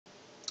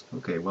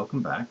Okay,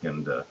 welcome back,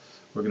 and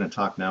we're going to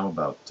talk now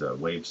about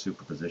wave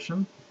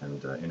superposition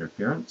and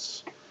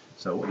interference.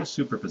 So what is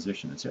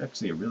superposition? It's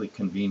actually a really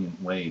convenient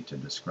way to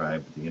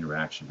describe the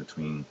interaction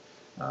between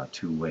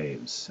two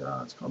waves.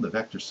 It's called the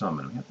vector sum,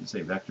 and we have to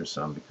say vector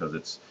sum because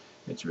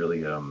it's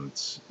really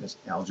it's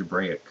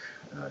algebraic.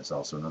 It's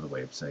also another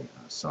way of saying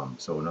sum.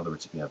 So in other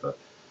words, if you have a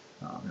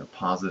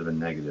positive and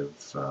negative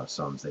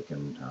sums, they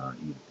can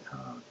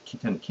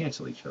tend to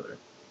cancel each other.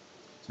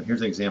 So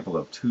here's an example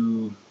of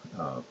two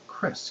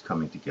crests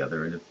coming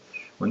together, and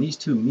when these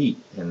two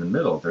meet in the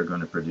middle, they're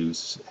going to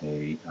produce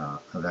a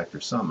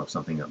vector sum of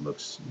something that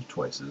looks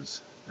twice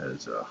as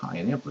high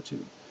in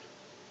amplitude.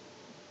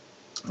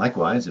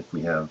 Likewise, if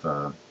we have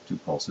two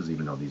pulses,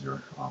 even though these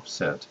are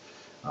offset,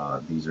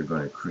 these are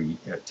going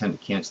to tend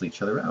to cancel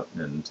each other out,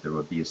 and there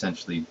would be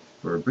essentially,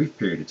 for a brief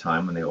period of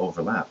time when they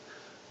overlap,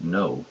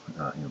 no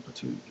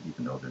amplitude,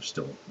 even though there's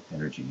still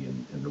energy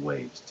in the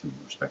waves, two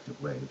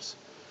respective waves.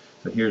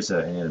 So here's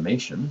an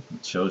animation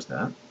that shows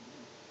that.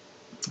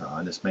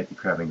 This might be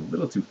traveling a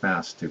little too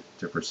fast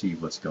to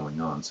perceive what's going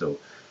on, so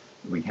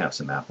we have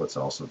some applets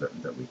also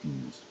that we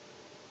can use.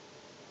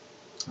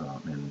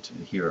 And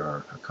here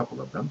are a couple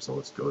of them, so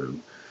let's go to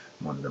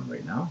one of them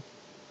right now.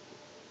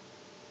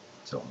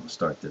 So I'll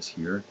start this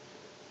here,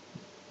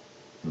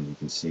 and you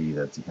can see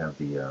that you have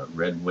the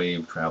red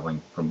wave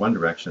traveling from one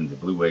direction, the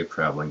blue wave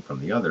traveling from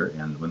the other,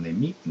 and when they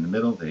meet in the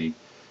middle, they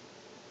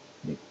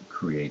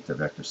create the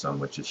vector sum,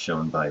 which is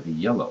shown by the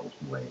yellow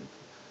wave.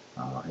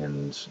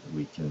 And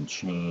we can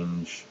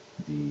change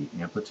the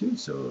amplitude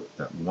so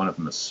that one of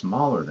them is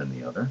smaller than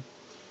the other,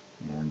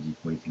 and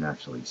we can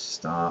actually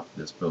stop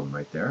this boom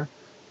right there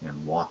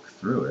and walk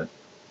through it,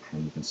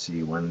 and you can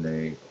see when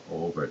they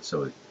over it.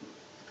 So if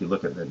you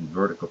look at the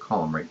vertical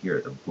column right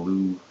here, the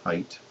blue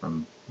height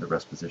from the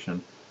rest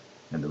position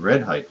and the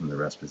red height from the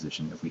rest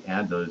position, if we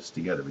add those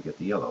together we get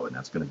the yellow, and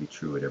that's going to be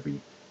true at every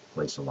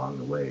place along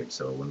the wave.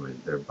 So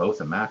when they're both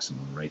a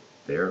maximum right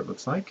there, it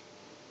looks like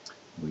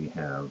we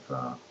have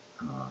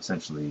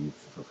essentially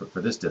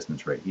for this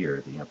distance right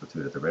here, the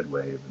amplitude of the red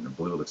wave, and the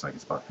blue looks like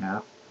it's about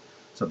half.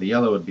 So the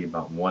yellow would be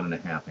about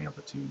 1.5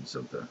 amplitudes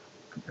of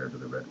compared to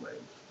the red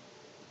wave.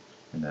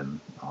 And then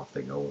off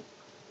they go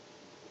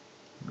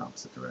in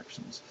opposite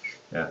directions.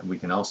 We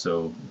can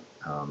also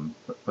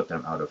put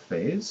them out of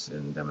phase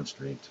and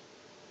demonstrate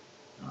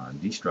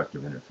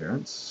destructive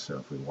interference. So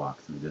if we walk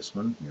through this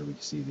one, here we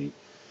see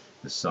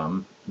the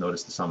sum.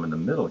 Notice the sum in the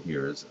middle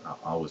here is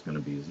always going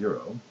to be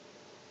 0.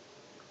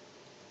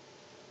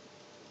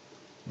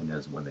 And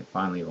as when they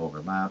finally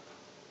overlap,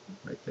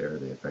 right there,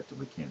 they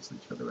effectively cancel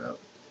each other out.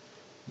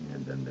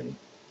 And then they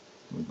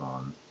move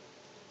on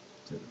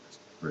to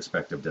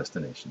respective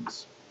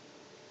destinations.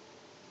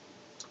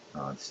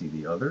 See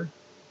the other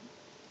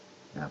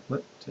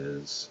applet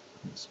is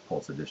this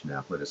pulse addition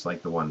applet. It's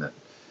like the one that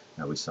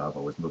we saw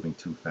but was moving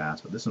too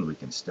fast, but this one we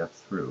can step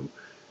through.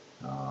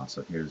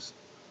 So here's,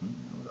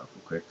 that was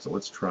awful quick. So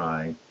let's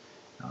try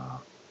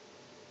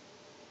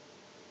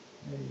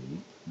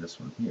this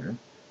one here.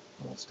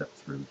 We'll step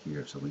through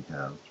here. So we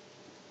have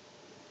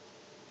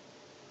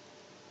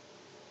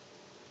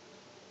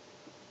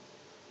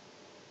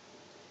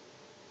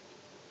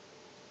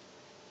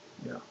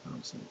I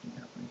don't see anything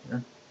happening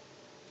here.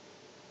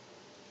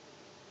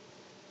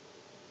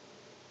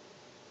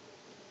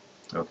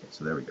 Okay,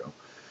 so there we go.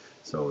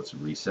 So let's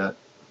reset,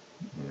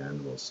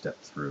 and we'll step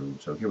through.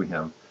 So here we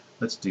have,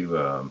 let's do,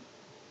 so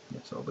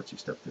I'll let you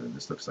step through.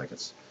 This looks like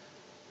it's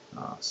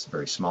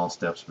very small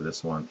steps for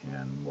this one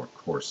and more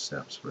coarse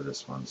steps for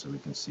this one. So we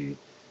can see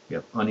we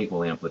have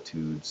unequal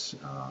amplitudes.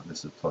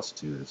 This is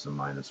 +2, this is a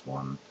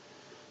 -1.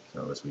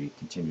 So as we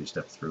continue to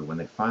step through, when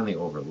they finally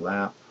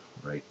overlap,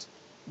 right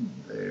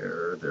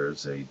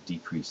there's a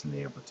decrease in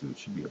the amplitude. It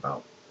should be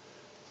about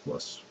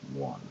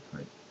 +1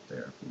 right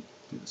there if we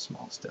do the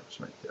small steps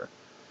right there.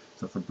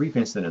 So for a brief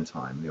instant in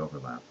time, they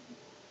overlap,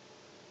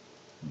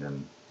 and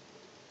then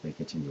they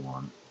continue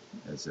on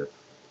as if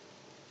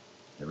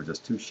they were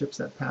just two ships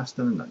that passed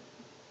in the night.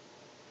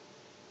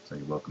 So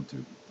you're welcome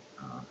to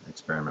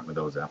experiment with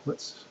those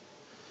applets.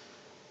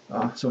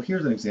 So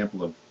here's an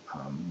example of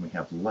we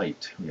have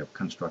light. We have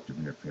constructive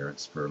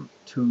interference for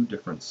two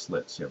different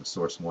slits. You have a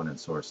source 1 and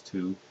source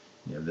 2.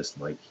 You have this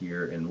light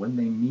here, and when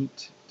they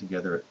meet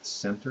together at the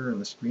center in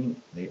the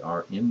screen, they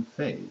are in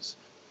phase,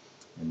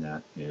 and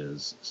that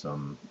is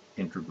some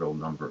integral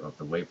number of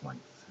the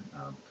wavelength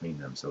between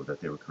them, so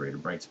that they would create a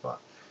bright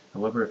spot.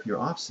 However, if you're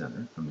off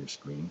center from your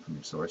screen, from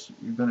your source,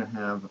 you're going to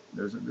have,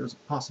 there's a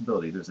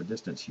possibility, there's a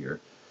distance here,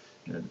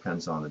 and it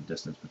depends on the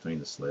distance between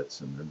the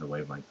slits and then the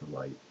wavelength of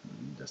light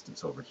and the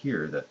distance over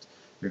here, that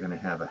you're going to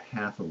have a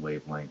half a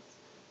wavelength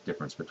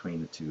difference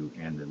between the two,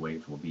 and the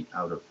waves will be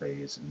out of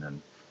phase, and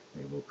then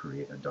they will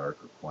create a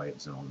dark or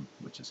quiet zone,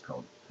 which is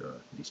called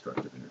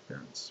destructive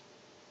interference.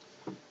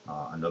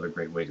 Another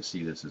great way to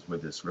see this is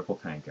with this ripple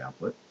tank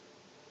applet.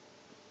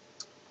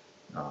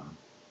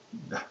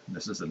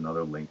 This is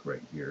another link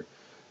right here.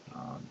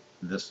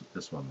 This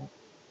one, will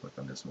click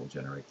on this, will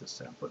generate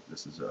this applet.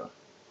 This is a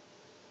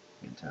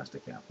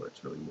fantastic applet.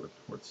 It's really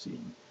worth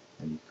seeing.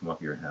 and you come up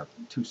here and have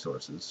two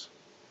sources.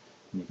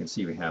 And you can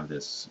see we have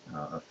this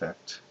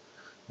effect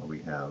where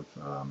we have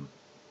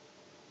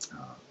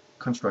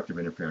constructive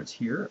interference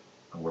here,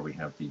 where we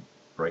have the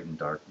bright and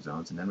dark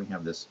zones, and then we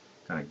have this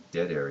kind of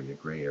dead area,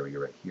 gray area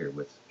right here,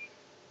 with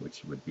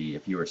which would be,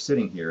 if you were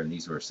sitting here and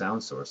these were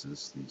sound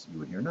sources, you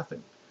would hear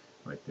nothing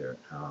right there.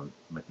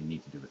 Might be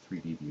neat to do a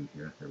 3D view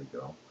here. There we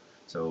go.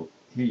 So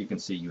here you can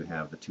see you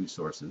have the two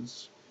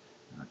sources.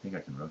 I think I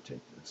can rotate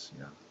this,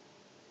 yeah,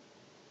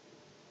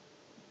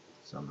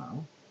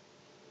 somehow.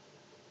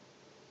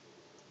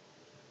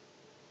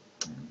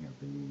 And we have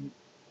the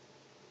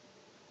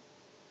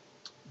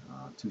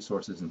two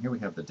sources, and here we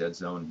have the dead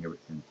zone, here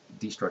and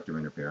destructive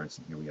interference,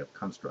 and here we have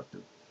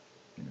constructive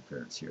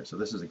interference here. So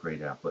this is a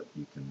great applet.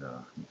 You can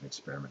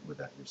experiment with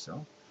that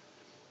yourself.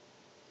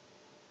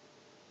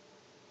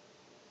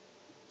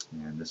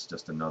 And this is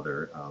just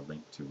another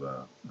link to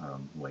a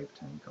wave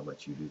tank. I'll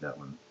let you do that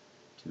one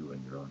too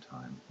in your own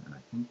time. And I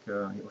think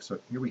so.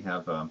 Here we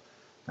have kind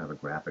of a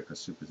graphic, a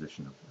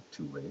superposition of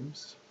two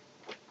waves.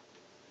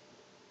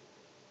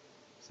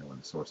 So when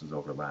the sources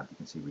overlap, you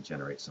can see we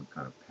generate some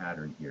kind of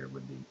pattern here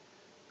with the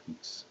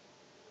peaks.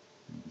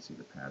 And you can see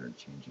the pattern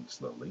changing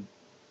slowly.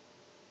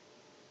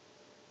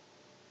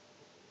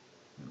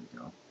 There we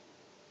go.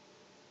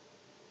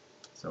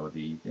 So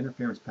the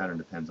interference pattern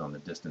depends on the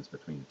distance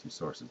between the two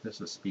sources. This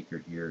is a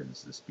speaker here, and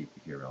this is a speaker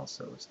here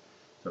also.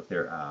 So if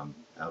they're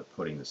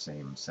outputting the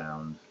same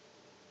sound,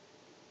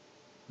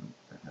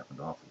 that happened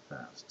awfully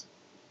fast.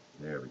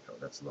 There we go.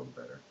 That's a little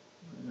better.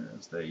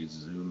 As they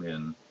zoom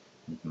in,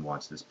 you can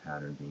watch this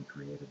pattern being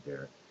created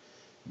there.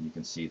 And you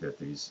can see that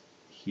these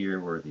here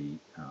where the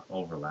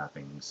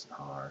overlappings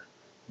are.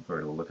 If we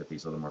were to look at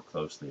these a little more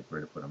closely, if we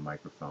were to put a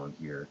microphone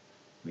here,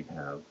 we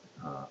have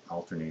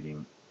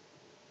alternating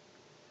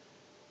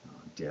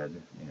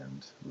dead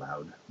and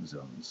loud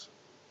zones.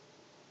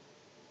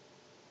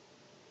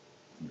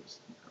 Here's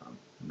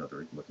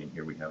another look in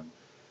here. We have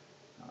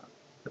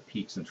the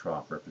peaks and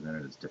trough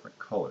represented as different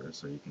colors,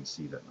 so you can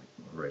see that like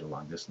right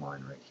along this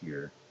line right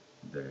here,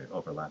 the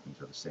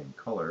overlappings are the same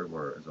color,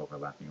 whereas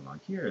overlapping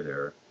along here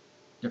they're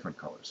different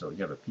colors. So you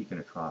have a peak and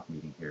a trough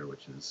meeting here,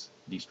 which is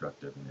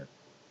destructive, and you have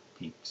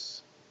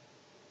peaks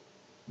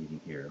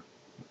meeting here,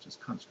 which is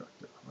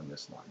constructive on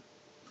this line.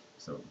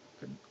 So you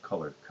can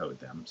color code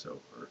them. So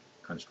for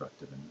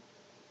constructive and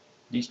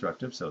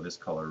destructive, so this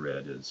color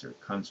red is your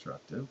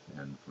constructive,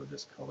 and for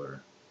this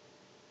color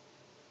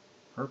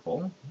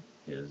purple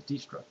is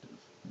destructive.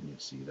 And you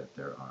see that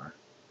there are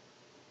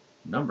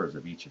numbers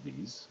of each of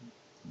these. You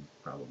can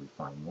probably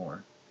find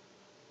more.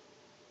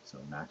 So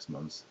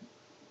maximums,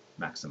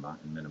 maxima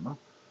and minima.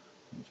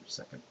 Here's your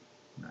second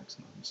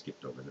maximum. You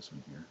skipped over this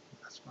one here.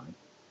 That's fine.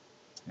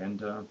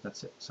 And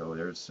that's it. So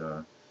there's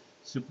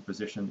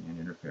superposition and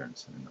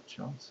interference in a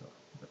nutshell. So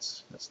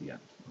that's the end.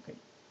 Okay,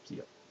 see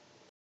ya.